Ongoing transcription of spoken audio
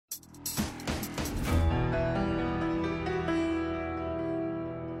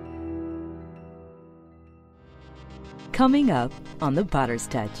Coming up on The Potter's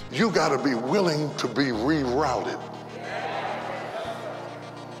Touch. You got to be willing to be rerouted.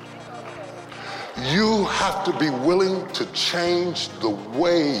 You have to be willing to change the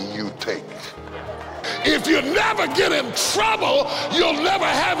way you take. If you never get in trouble, you'll never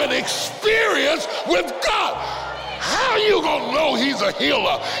have an experience with God. How are you going to know he's a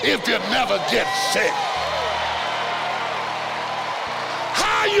healer if you never get sick?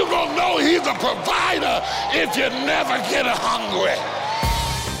 How are you going to know he's a provider if you never get hungry?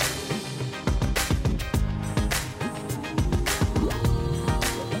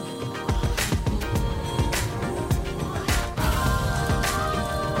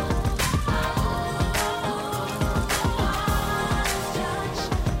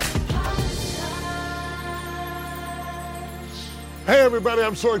 Hey everybody,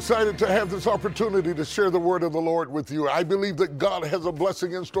 I'm so excited to have this opportunity to share the word of the Lord with you. I believe that God has a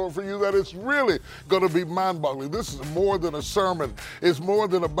blessing in store for you that is really going to be mind-boggling. This is more than a sermon. It's more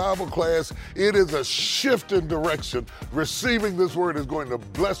than a Bible class. It is a shift in direction. Receiving this word is going to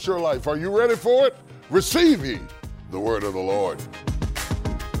bless your life. Are you ready for it? Receive ye the word of the Lord.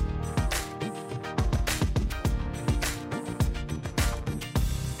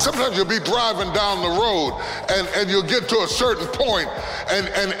 Sometimes you'll be driving down the road and you'll get to a certain point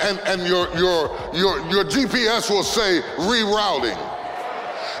and your GPS will say rerouting.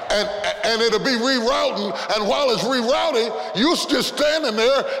 And it'll be rerouting, and while it's rerouting, you just standing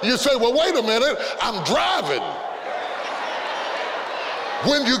there, you say, well, wait a minute, I'm driving.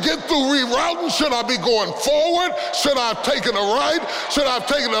 When you get through rerouting, should I be going forward? Should I have taken a right? Should I have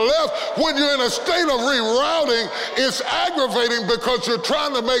taken a left? When you're in a state of rerouting, it's aggravating because you're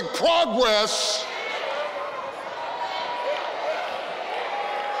trying to make progress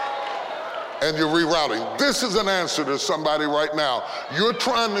and you're rerouting. This is an answer to somebody right now. You're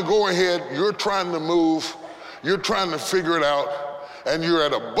trying to go ahead, you're trying to move, you're trying to figure it out, and you're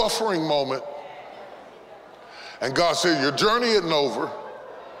at a buffering moment. And God said, your journey isn't over.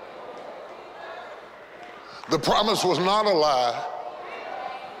 The promise was not a lie.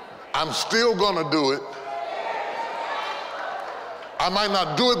 I'm still gonna do it. I might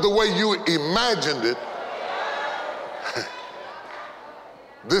not do it the way you imagined it.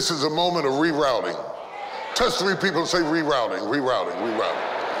 This is a moment of rerouting. Touch three people and say rerouting, rerouting, rerouting.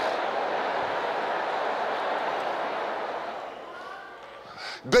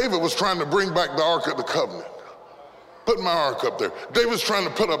 David was trying to bring back the Ark of the Covenant. Put my ark up there. David was trying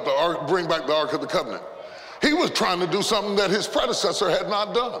to put up the ark, bring back the Ark of the Covenant. He was trying to do something that his predecessor had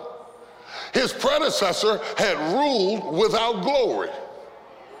not done. His predecessor had ruled without glory.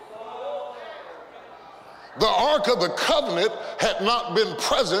 The Ark of the Covenant had not been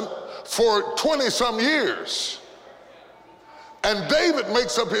present for 20-some years. And David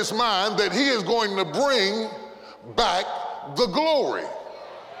makes up his mind that he is going to bring back the glory.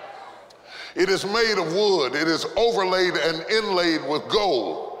 It is made of wood. It is overlaid and inlaid with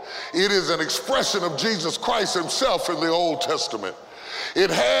gold. It is an expression of Jesus Christ himself in the Old Testament. It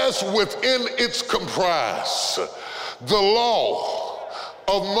has within its comprise the law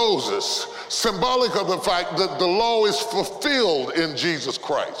of Moses, symbolic of the fact that the law is fulfilled in Jesus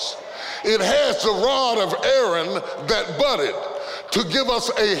Christ. It has the rod of Aaron that budded to give us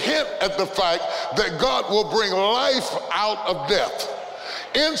a hint at the fact that God will bring life out of death.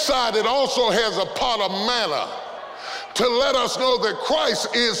 Inside it also has a pot of manna to let us know that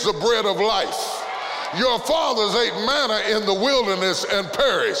Christ is the bread of life. Your fathers ate manna in the wilderness and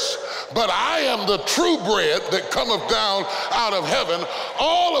perished, but I am the true bread that cometh down out of heaven.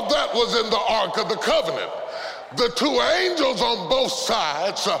 All of that was in the Ark of the Covenant. The two angels on both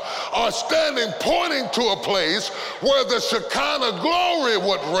sides are standing pointing to a place where the Shekinah glory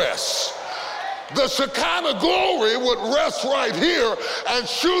would rest. The Shekinah glory would rest right here and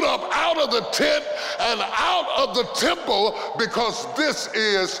shoot up out of the tent and out of the temple, because this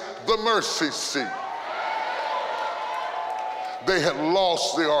is the mercy seat. They had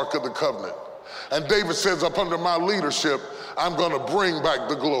lost the Ark of the Covenant. And David says, up under my leadership, I'm going to bring back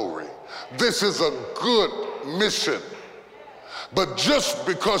the glory. This is a good mission. But just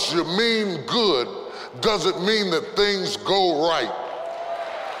because you mean good doesn't mean that things go right.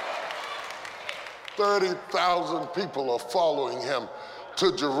 30,000 people are following him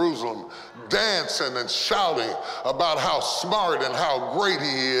to Jerusalem, dancing and shouting about how smart and how great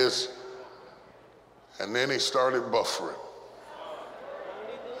he is. And then he started buffering.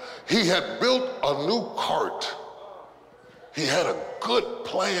 He had built a new cart. He had a good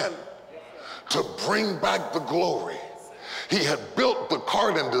plan to bring back the glory. He had built the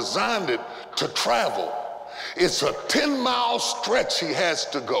cart and designed it to travel. It's a 10-mile stretch he has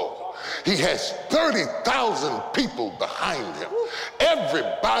to go. He has 30,000 people behind him.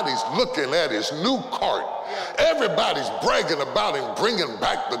 Everybody's looking at his new cart. Everybody's bragging about him bringing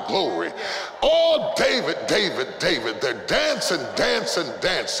back the glory. Oh, David, David, David. They're dancing, dancing,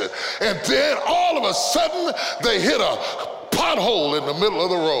 dancing. And then all of a sudden, they hit a pothole in the middle of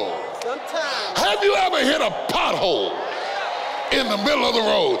the road. Have you ever hit a pothole in the middle of the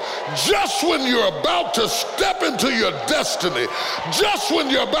road? Just when you're about to step into your destiny, just when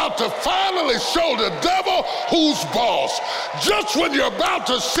you're about to finally show the devil who's boss, just when you're about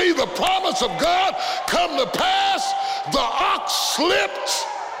to see the promise of God come to pass, the ox slipped,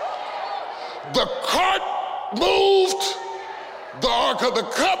 the cart moved, the Ark of the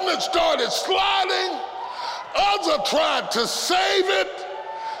Covenant started sliding, others tried to save it,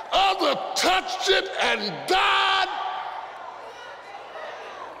 others touched it and died.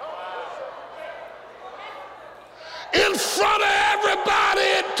 In front of everybody,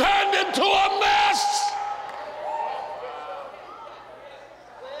 it turned into a mess.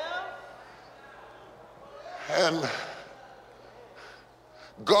 And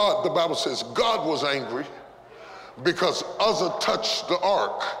God, the Bible says, God was angry because Uzzah touched the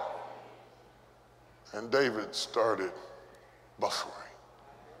ark. And David started buffering.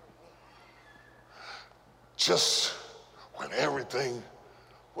 Just when everything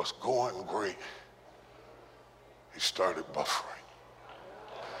was going great, he started buffering.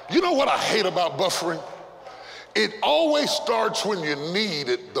 You know what I hate about buffering? It always starts when you need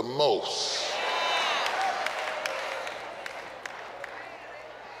it the most.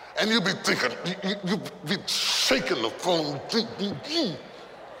 And you'll be thinking, you'll be shaking the phone,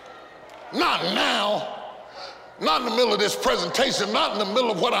 not now, not in the middle of this presentation, not in the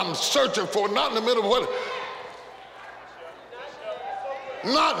middle of what I'm searching for, not in the middle of what,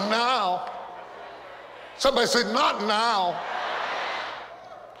 not now. Somebody say, not now.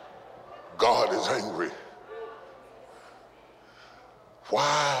 God is angry.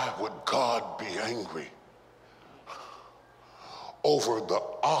 Why would God be angry over the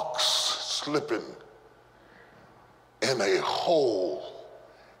ox slipping in a hole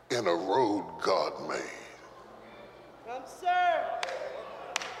in a road God made? Come, sir.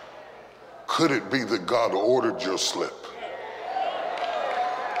 Could it be that God ordered your slip?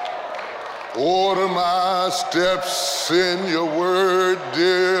 Order my steps in your word,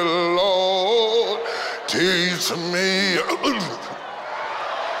 dear Lord. Teach me.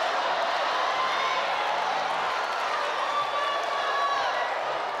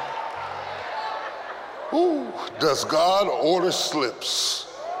 Ooh, does God order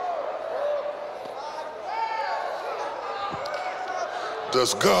slips?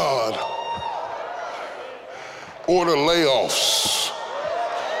 Does God order layoffs?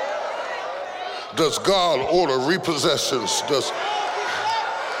 Does God order repossessions? Does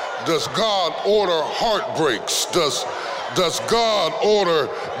God order heartbreaks? Does God order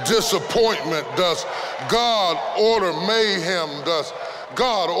disappointment? Does God order mayhem? Does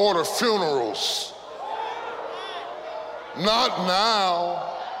God order funerals? Not now.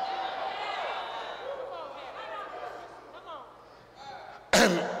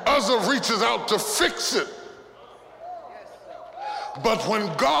 And Uzzah reaches out to fix it. But when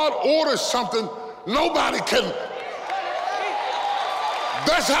God orders something, nobody can.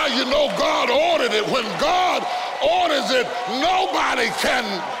 That's how you know God ordered it. When God orders it, nobody can.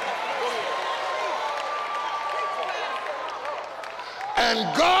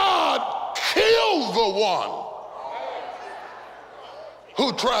 And God killed the one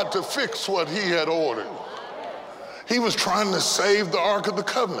who tried to fix what he had ordered. He was trying to save the Ark of the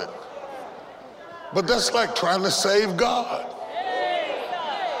Covenant. But that's like trying to save God.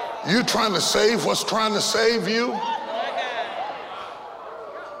 You trying to save what's trying to save you?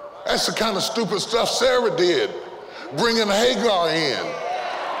 That's the kind of stupid stuff Sarah did, bringing Hagar in,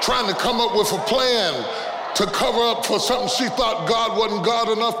 trying to come up with a plan to cover up for something she thought God wasn't God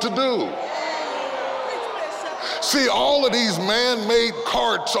enough to do. See, all of these man-made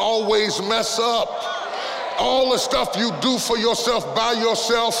carts always mess up. All the stuff you do for yourself by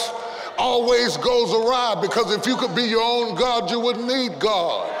yourself always goes awry, because if you could be your own God, you wouldn't need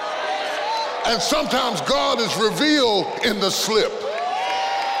God. And sometimes God is revealed in the slip.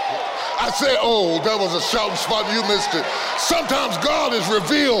 I say, oh, that was a shouting spot, you missed it. Sometimes God is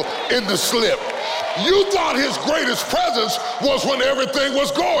revealed in the slip. You thought his greatest presence was when everything was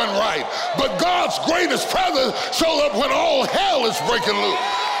going right, but God's greatest presence shows up when all hell is breaking loose.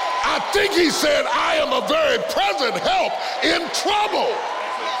 I think he said, I am a very present help in trouble.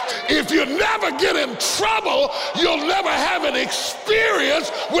 If you never get in trouble, you'll never have an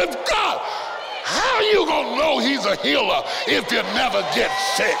experience with God. How are you gonna know he's a healer if you never get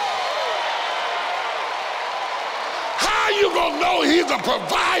sick? know he's a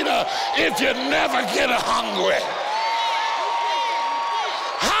provider if you never get hungry?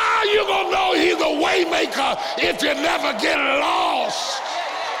 How you gonna know he's a way maker if you never get lost?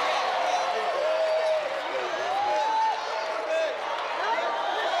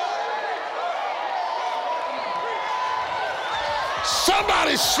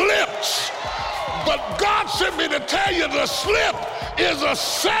 Somebody slipped, but God sent me to tell you the slip is a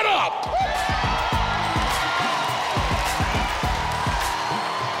setup.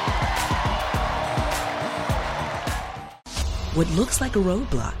 What looks like a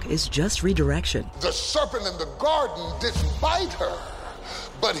roadblock is just redirection. The serpent in the garden didn't bite her,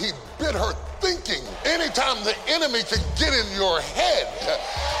 but he bit her thinking. Anytime the enemy can get in your head,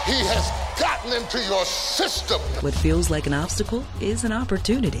 he has gotten into your system. What feels like an obstacle is an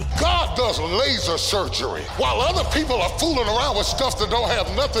opportunity. God does laser surgery while other people are fooling around with stuff that don't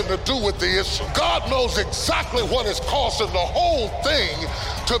have nothing to do with the issue. God knows exactly what is causing the whole thing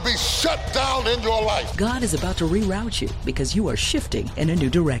to be shut down in your life. God is about to reroute you because you are shifting in a new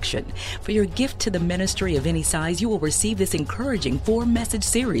direction. For your gift to the ministry of any size, you will receive this encouraging 4-message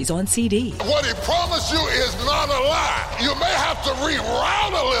series on CD. What he promised you is not a lie. You may have to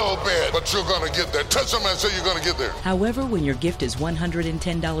reroute a little bit, but you're going to get there. Touch somebody and say you're going to get there. However, when your gift is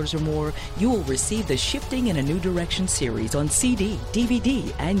 $110 or more, you will receive the Shifting in a New Direction series on CD,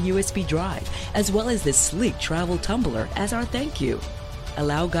 DVD, and USB drive, as well as this sleek travel tumbler as our thank you.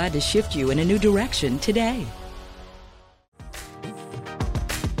 Allow God to shift you in a new direction today.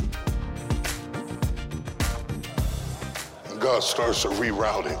 God starts a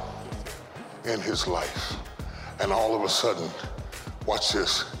rerouting in his life. And all of a sudden, watch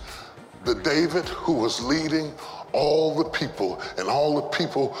this, the David who was leading all the people, and all the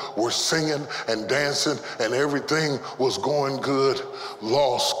people were singing and dancing and everything was going good,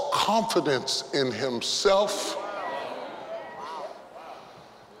 lost confidence in himself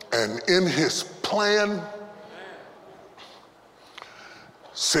and in his plan,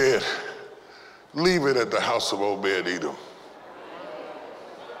 said, leave it at the house of Obed-Edom.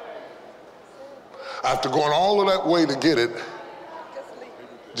 After going all of that way to get it,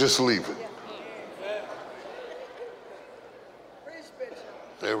 just leave it.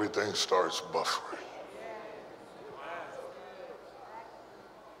 Everything starts buffering.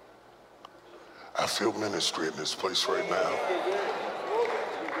 I feel ministry in this place right now.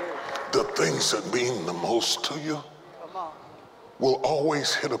 The things that mean the most to you will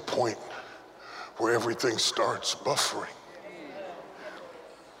always hit a point where everything starts buffering.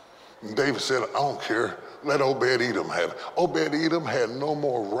 And David said, I don't care, let Obed-Edom have it. Obed-Edom had no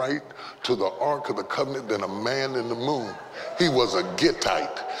more right to the Ark of the Covenant than a man in the moon. He was a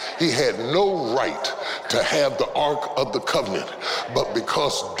Gittite. He had no right to have the Ark of the Covenant. But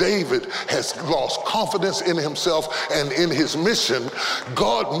because David has lost confidence in himself and in his mission,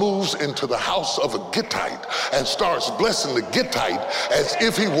 God moves into the house of a Gittite and starts blessing the Gittite as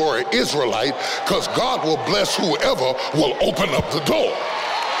if he were an Israelite, because God will bless whoever will open up the door.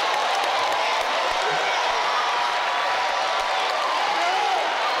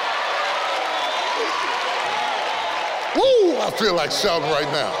 Woo! I feel like shouting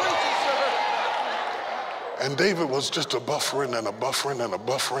right now. And David was just a buffering and a buffering and a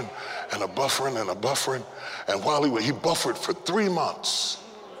buffering and a buffering and a buffering. And while he buffered for 3 months.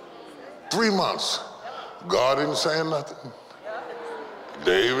 3 months. God didn't say nothing.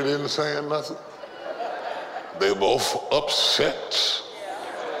 David didn't say nothing. They both upset.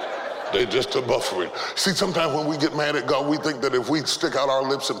 They just a buffering. See, sometimes when we get mad at God, we think that if we stick out our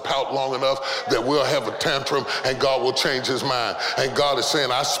lips and pout long enough, that we'll have a tantrum and God will change his mind. And God is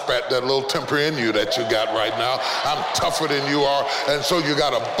saying, I spat that little temper in you that you got right now. I'm tougher than you are. And so you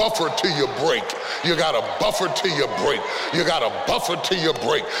got to buffer till you break. You got to buffer till you break. You got to buffer till you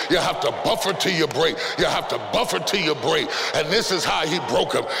break. You have to buffer till you break. You have to buffer till you break. And this is how he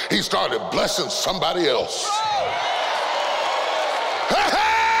broke him. He started blessing somebody else.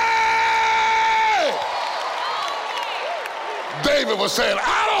 David was saying,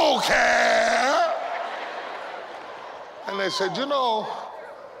 I don't care. And they said, you know,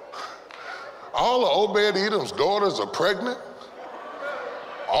 all of Obed-Edom's daughters are pregnant.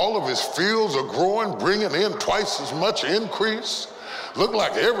 All of his fields are growing, bringing in twice as much increase. Look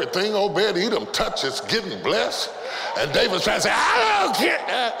like everything Obed-Edom touches getting blessed. And David's trying to say, I don't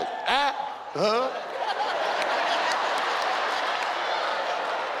care.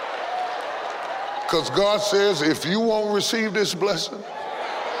 Because God says, if you won't receive this blessing,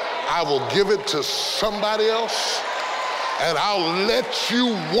 I will give it to somebody else, and I'll let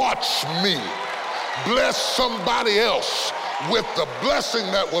you watch me bless somebody else with the blessing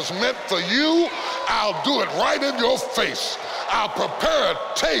that was meant for you, I'll do it right in your face. I'll prepare a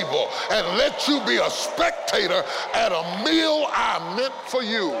table and let you be a spectator at a meal I meant for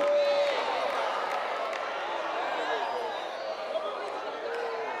you.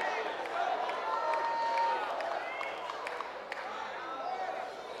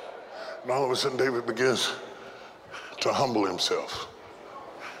 And all of a sudden, David begins to humble himself.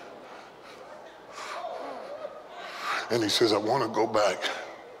 And he says, I want to go back.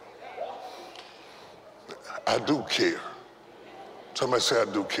 I do care. Somebody say, I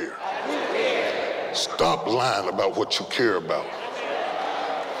do care. I do care. Stop lying about what you care about.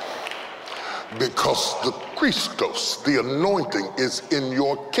 Because the Christos, the anointing, is in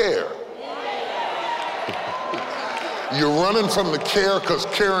your care. You're running from the care because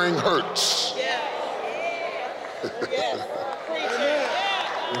caring hurts.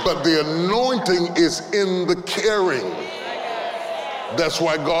 But the anointing is in the caring. That's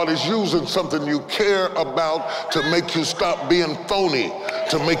why God is using something you care about to make you stop being phony,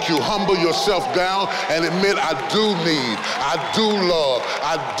 to make you humble yourself down and admit, I do need, I do love,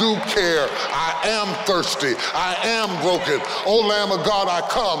 I do care, I am thirsty, I am broken. O Lamb of God, I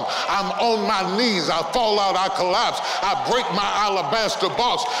come. I'm on my knees. I fall out, I collapse. I break my alabaster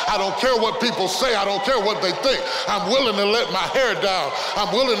box. I don't care what people say. I don't care what they think. I'm willing to let my hair down.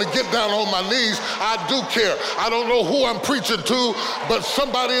 I'm willing to get down on my knees. I do care. I don't know who I'm preaching to, but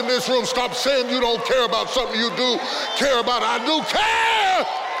somebody in this room, stop saying you don't care about something you do care about. I do care.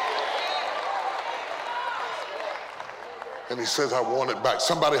 And he says, I want it back.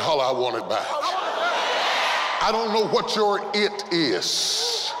 Somebody holler, I want it back. I don't know what your it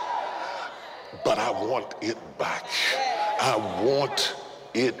is, but I want it back. I want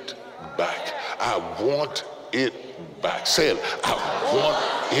it back. I want it back. Say it. I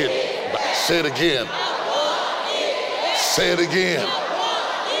want it back. Say it again. Say it again.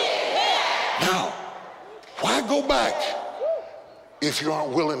 Now, why go back if you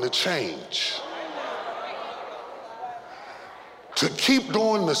aren't willing to change? To keep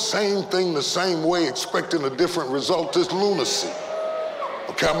doing the same thing the same way, expecting a different result, is lunacy.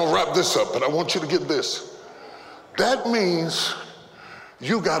 Okay, I'm gonna wrap this up, but I want you to get this. That means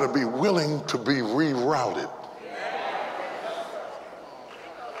you gotta be willing to be rerouted.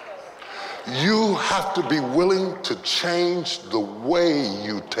 You have to be willing to change the way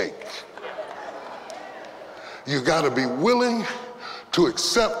you take. You gotta be willing to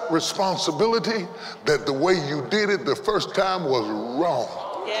accept responsibility that the way you did it the first time was wrong.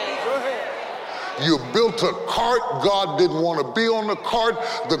 You built a cart. God didn't want to be on the cart.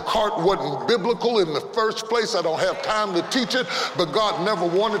 The cart wasn't biblical in the first place. I don't have time to teach it, but God never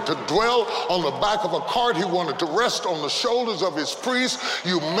wanted to dwell on the back of a cart. He wanted to rest on the shoulders of his priests.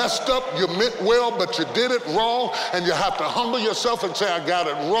 You messed up. You meant well, but you did it wrong, and you have to humble yourself and say, I got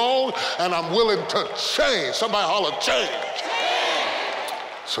it wrong, and I'm willing to change. Somebody holler, change.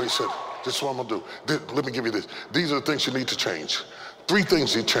 So he said, this is what I'm gonna do. Let me give you this. These are the things you need to change. 3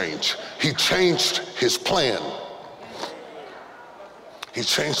 things he changed. He changed his plan. He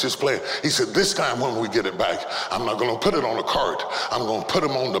changed his plan. He said, this time when we get it back, I'm not going to put it on a cart. I'm going to put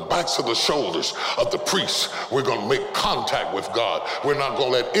them on the backs of the shoulders of the priests. We're going to make contact with God. We're not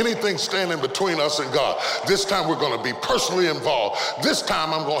going to let anything stand in between us and God. This time we're going to be personally involved. This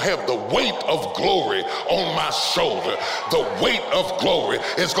time I'm going to have the weight of glory on my shoulder. The weight of glory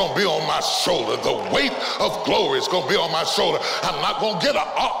is going to be on my shoulder. The weight of glory is going to be on my shoulder. I'm not going to get an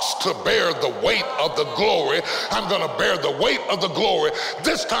ox to bear the weight of the glory. I'm going to bear the weight of the glory.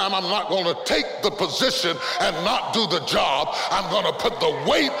 This time I'm not going to take the position and not do the job. I'm going to put the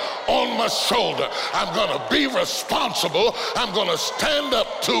weight on my shoulder. I'm going to be responsible. I'm going to stand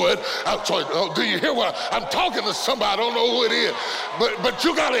up to it. Do you hear what I'm talking to somebody? I don't know who it is, but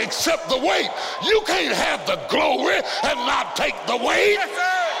you got to accept the weight. You can't have the glory and not take the weight.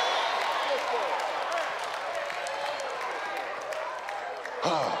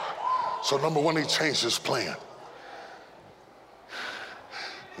 So number 1, he changed his plan.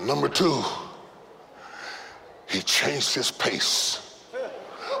 Number 2, he changed his pace.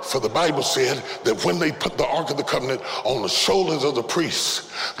 For the Bible said that when they put the Ark of the Covenant on the shoulders of the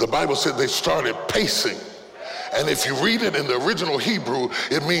priests, the Bible said they started pacing. And if you read it in the original Hebrew,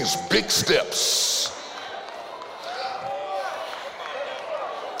 it means big steps.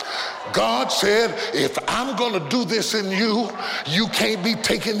 God said, if I'm going to do this in you, you can't be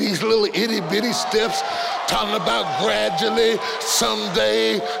taking these little itty bitty steps, talking about gradually,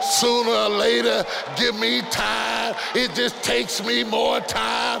 someday, sooner or later, give me time. It just takes me more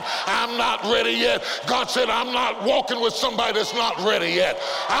time. I'm not ready yet. God said, I'm not walking with somebody that's not ready yet.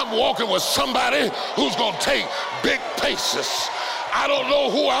 I'm walking with somebody who's going to take big paces. I don't know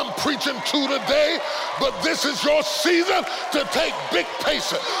who I'm preaching to today, but this is your season to take big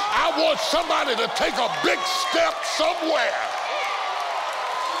paces. I want somebody to take a big step somewhere.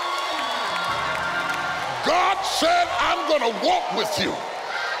 God said, I'm going to walk with you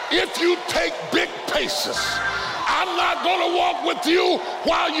if you take big paces. I'm not going to walk with you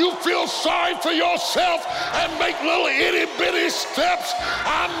while you feel sorry for yourself and make little itty-bitty steps.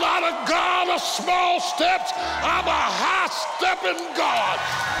 I'm not a God of small steps. I'm a high-stepping God.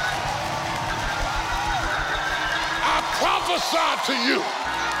 I prophesy to you,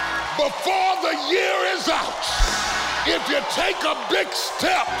 before the year is out, if you take a big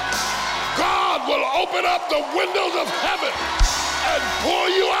step, God will open up the windows of heaven and pour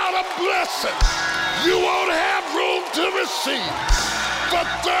you out a blessing you won't have room to receive. For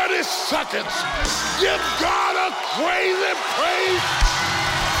 30 seconds, give God a crazy praise.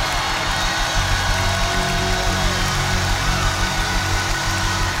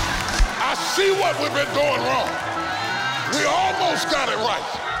 I see what we've been doing wrong. We almost got it right.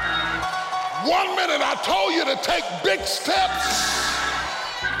 1 minute I told you to take big steps,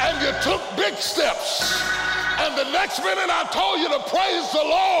 and you took big steps. And the next minute I told you to praise the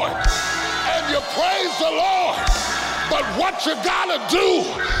Lord, and you praise the Lord. But what you gotta do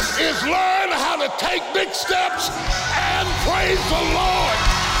is learn how to take big steps and praise the Lord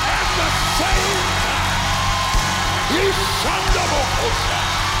at the same time. He's wonderful.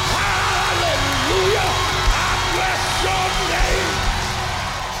 Hallelujah. I bless your name.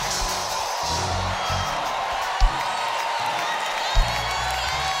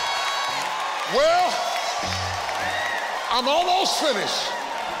 Well, I'm almost finished.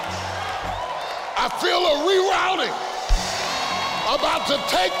 I feel a rerouting about to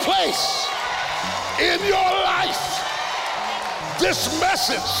take place in your life. This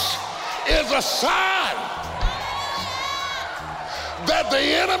message is a sign that the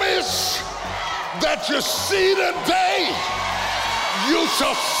enemies that you see today, you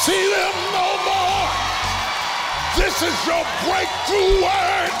shall see them no more. This is your breakthrough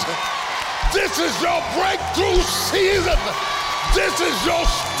word. This is your breakthrough season. This is your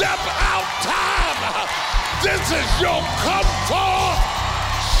step out time. This is your come forth.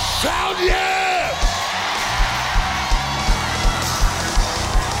 Shout yes.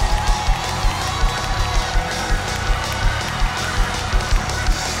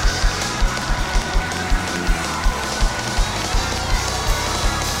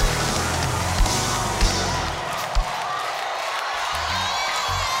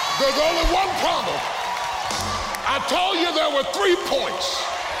 There's only one problem. I told you there were 3 points,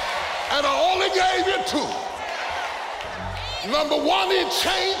 and I only gave you 2. Number 1, he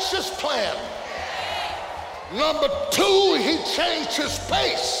changed his plan. Number 2, he changed his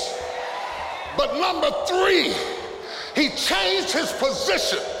pace. But number 3, he changed his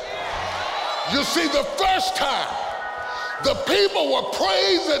position. You see, the first time, the people were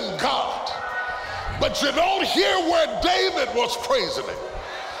praising God, but you don't hear where David was praising him.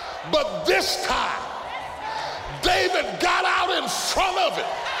 But this time, David got out in front of it,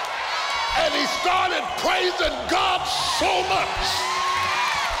 and he started praising God so much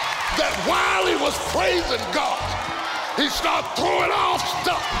that while he was praising God, he started throwing off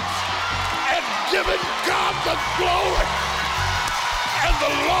stuff and giving God the glory. And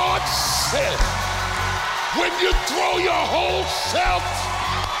the Lord said, when you throw your whole self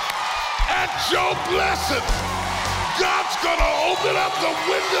at your blessing, God's gonna open up the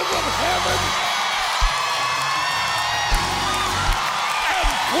windows of heaven and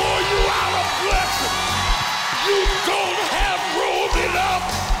pour you out a blessing. You don't have room enough.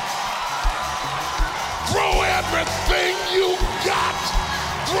 Throw everything you got.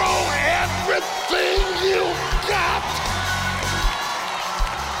 Throw everything you got.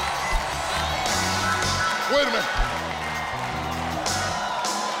 Wait a minute.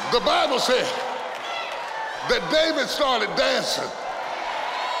 The Bible said that David started dancing.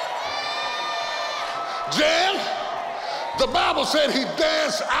 Jan, the Bible said he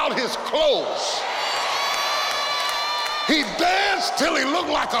danced out his clothes. He danced till he looked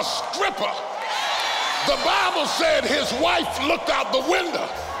like a stripper. The Bible said his wife looked out the window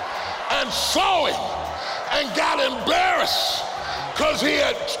and saw him and got embarrassed because he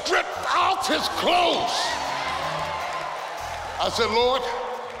had stripped off his clothes. I said, Lord,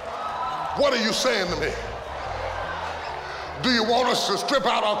 What are you saying to me? Do you want us to strip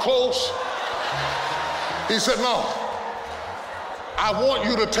out our clothes? He said, no. I want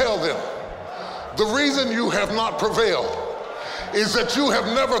you to tell them the reason you have not prevailed is that you have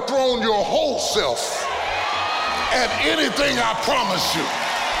never thrown your whole self at anything I promised you.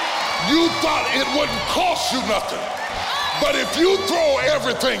 You thought it wouldn't cost you nothing. But if you throw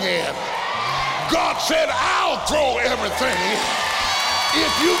everything in, God said, I'll throw everything in.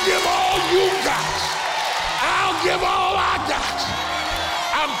 If you give all you got, I'll give all I got.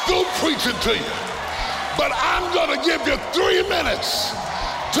 I'm through preaching to you, but I'm gonna give you 3 minutes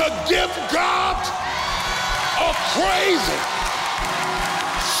to give God a crazy,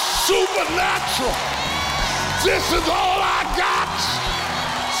 supernatural, this is all I got,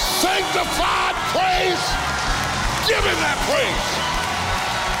 sanctified praise. Give him that praise.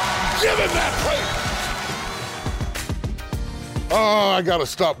 Give him that praise. Oh, I gotta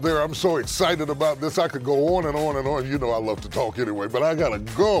stop there. I'm so excited about this. I could go on and on and on. You know I love to talk anyway, but I gotta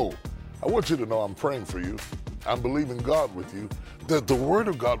go. I want you to know I'm praying for you. I'm believing God with you, that the word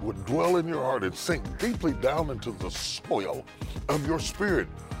of God would dwell in your heart and sink deeply down into the soil of your spirit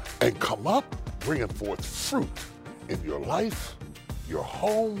and come up bringing forth fruit in your life, your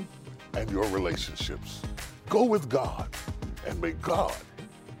home, and your relationships. Go with God, and may God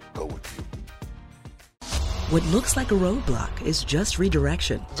go with you. What looks like a roadblock is just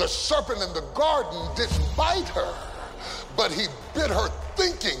redirection. The serpent in the garden didn't bite her, but he bit her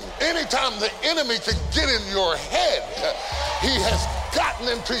thinking. Anytime the enemy can get in your head, he has gotten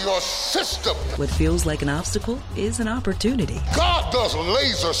into your system. What feels like an obstacle is an opportunity. God does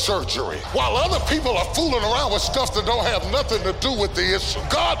laser surgery. While other people are fooling around with stuff that don't have nothing to do with the issue,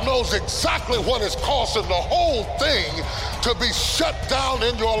 God knows exactly what is causing the whole thing to be shut down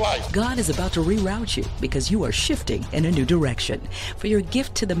in your life. God is about to reroute you because you are shifting in a new direction. For your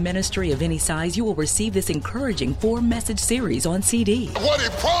gift to the ministry of any size, you will receive this encouraging 4-message series on CD. What he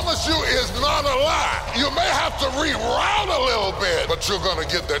promised you is not a lie. You may have to reroute a little bit, but you're going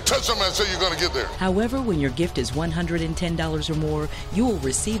to get there. Touch somebody and say you're going to get there. However, when your gift is $110 or more, you will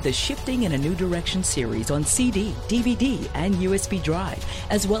receive the Shifting in a New Direction series on CD, DVD, and USB drive,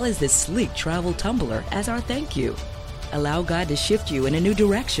 as well as this sleek travel tumbler as our thank you. Allow God to shift you in a new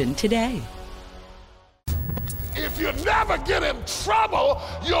direction today. If you never get in trouble,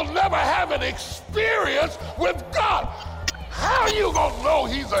 you'll never have an experience with God. How are you going to know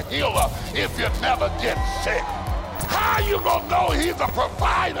he's a healer if you never get sick? How are you going to know he's a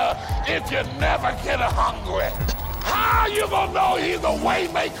provider if you never get hungry? How are you going to know he's a way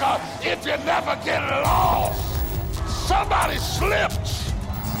maker if you never get lost? Somebody slipped,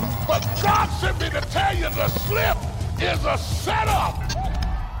 but God sent me to tell you the slip is a setup.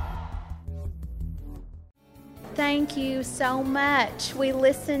 Thank you so much. We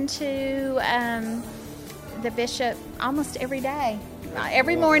listen to the bishop almost every day,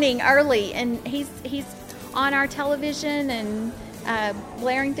 every morning early, and he's on our television and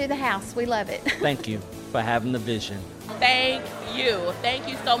blaring through the house. We love it. Thank you for having the vision. Thank you. Thank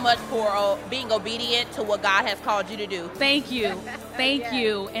you so much for being obedient to what God has called you to do. Thank you. Thank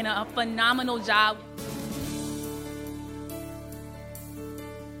you. And a phenomenal job.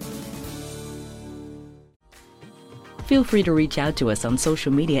 Feel free to reach out to us on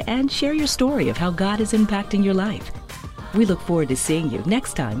social media and share your story of how God is impacting your life. We look forward to seeing you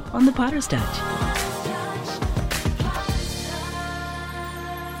next time on The Potter's Touch.